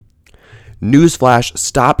Newsflash,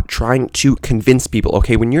 stop trying to convince people,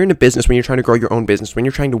 okay? When you're in a business, when you're trying to grow your own business, when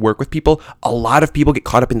you're trying to work with people, a lot of people get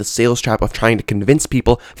caught up in the sales trap of trying to convince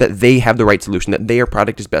people that they have the right solution, that their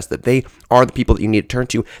product is best, that they are the people that you need to turn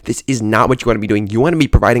to. This is not what you want to be doing. You want to be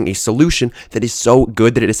providing a solution that is so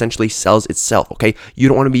good that it essentially sells itself, okay? You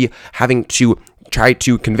don't want to be having to try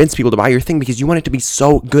to convince people to buy your thing because you want it to be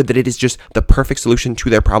so good that it is just the perfect solution to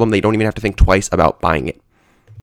their problem. They don't even have to think twice about buying it.